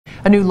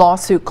A new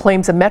lawsuit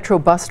claims a Metro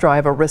bus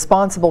driver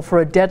responsible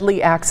for a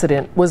deadly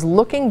accident was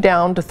looking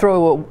down to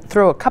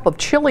throw a cup of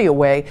chili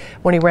away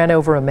when he ran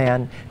over a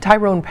man.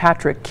 Tyrone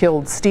Patrick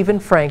killed Stephen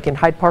Frank in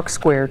Hyde Park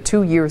Square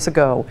 2 years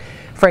ago.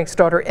 Frank's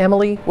daughter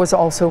Emily was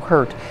also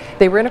hurt.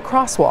 They were in a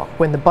crosswalk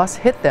when the bus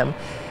hit them.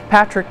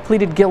 Patrick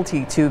pleaded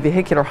guilty to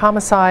vehicular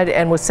homicide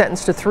and was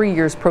sentenced to 3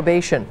 years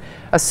probation.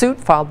 A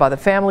suit filed by the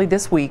family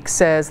this week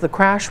says the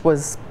crash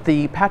was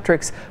the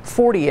Patrick's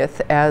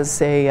 40th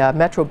as a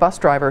Metro bus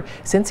driver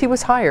since he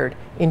was hired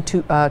in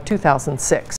 2006.